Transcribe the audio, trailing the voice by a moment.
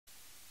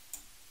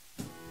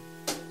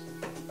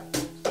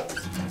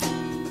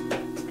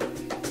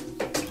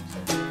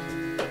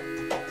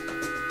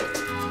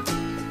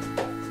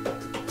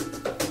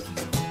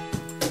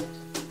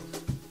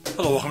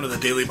Hello, welcome to the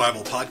Daily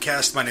Bible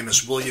Podcast. My name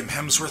is William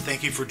Hemsworth.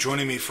 Thank you for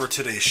joining me for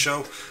today's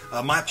show.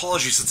 My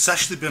apologies, it's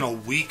actually been a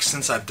week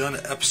since I've done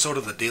an episode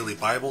of the Daily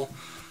Bible.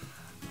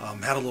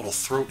 Had a little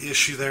throat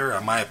issue there.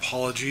 My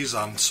apologies.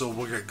 So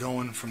we'll get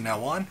going from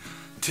now on.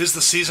 'Tis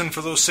the season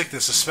for those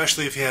sickness,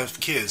 especially if you have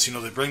kids.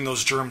 They bring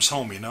those germs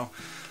home,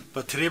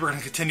 But today we're going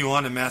to continue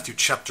on in Matthew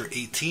chapter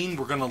 18.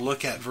 We're going to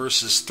look at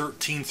verses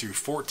 13 through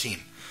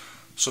 14.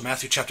 So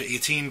Matthew chapter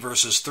 18,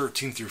 verses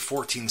 13 through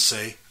 14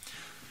 say,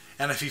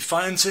 "And if he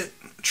finds it,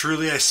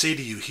 truly I say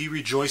to you, he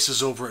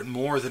rejoices over it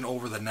more than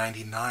over the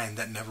 99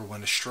 that never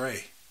went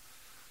astray.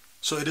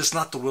 So it is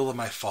not the will of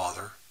my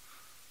Father,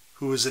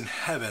 who is in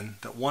heaven,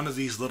 that one of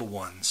these little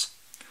ones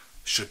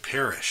should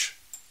perish."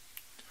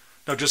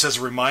 Now, just as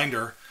a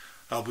reminder,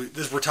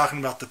 we're talking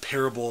about the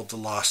parable of the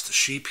lost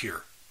sheep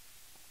here.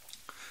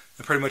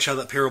 And pretty much how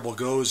that parable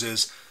goes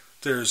is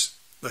there's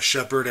a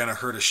shepherd and a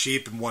herd of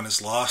sheep, and one is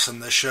lost,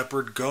 and the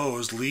shepherd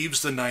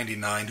leaves the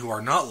 99 who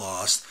are not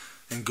lost,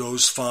 and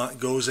goes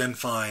and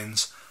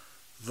finds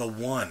the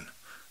one.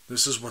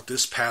 This is what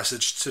this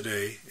passage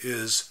today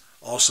is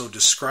also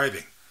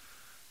describing.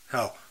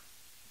 How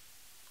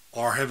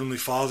our Heavenly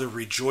Father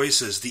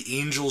rejoices, the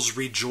angels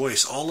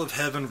rejoice, all of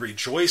heaven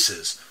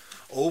rejoices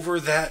over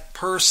that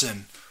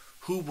person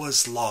who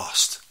was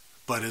lost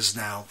but is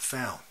now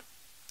found.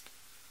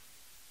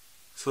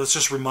 So let's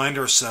just remind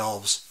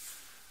ourselves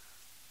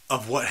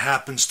of what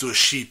happens to a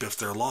sheep if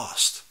they're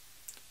lost.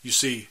 You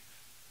see,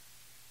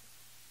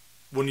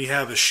 when you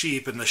have a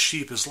sheep and the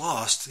sheep is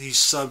lost, he's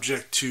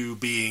subject to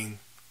being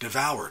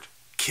devoured,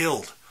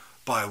 killed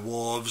by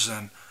wolves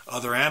and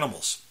other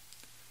animals.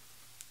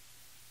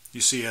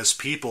 You see, as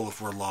people, if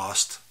we're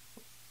lost,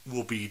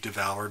 we'll be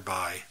devoured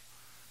by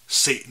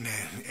Satan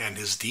and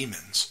his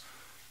demons.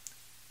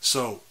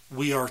 So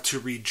we are to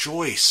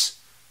rejoice.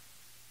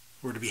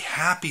 We're to be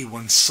happy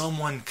when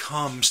someone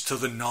comes to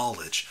the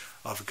knowledge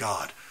of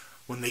God,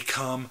 when they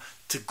come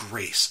to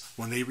grace,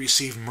 when they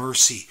receive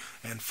mercy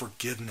and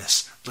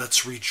forgiveness.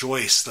 Let's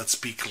rejoice. Let's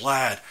be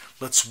glad.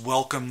 Let's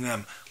welcome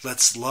them.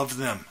 Let's love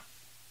them.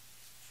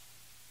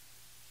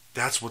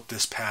 That's what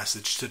this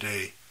passage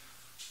today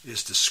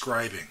is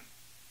describing.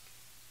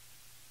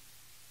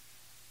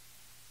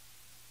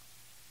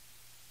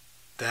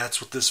 That's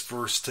what this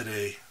verse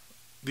today,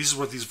 these are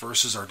what these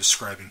verses are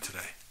describing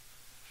today.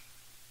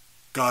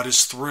 God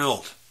is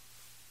thrilled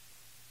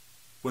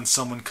when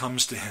someone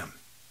comes to him.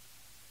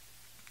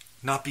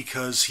 Not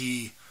because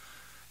he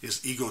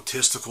is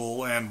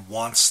egotistical and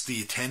wants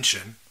the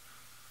attention,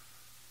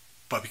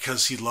 but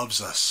because he loves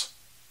us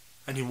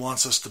and he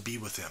wants us to be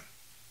with him.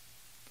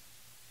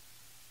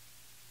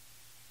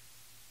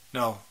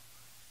 Now,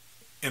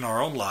 in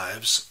our own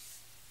lives,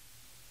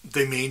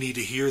 they may need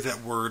to hear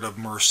that word of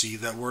mercy,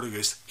 that word of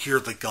grace, hear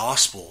the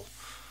gospel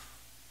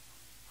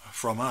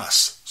from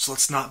us. So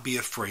let's not be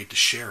afraid to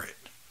share it.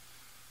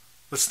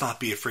 Let's not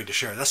be afraid to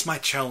share it. That's my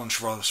challenge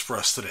for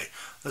us today.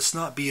 Let's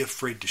not be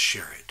afraid to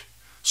share it,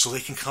 so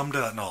they can come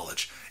to that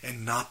knowledge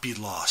and not be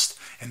lost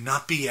and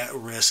not be at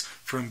risk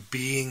from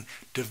being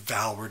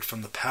devoured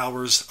from the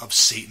powers of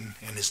Satan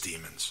and his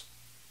demons.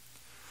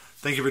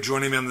 Thank you for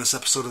joining me on this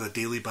episode of the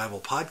Daily Bible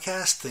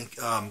Podcast.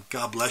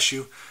 God bless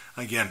you.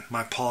 Again,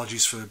 my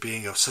apologies for there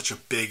being such a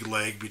big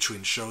lag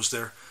between shows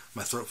there.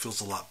 My throat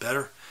feels a lot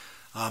better.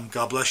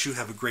 God bless you.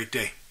 Have a great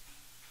day.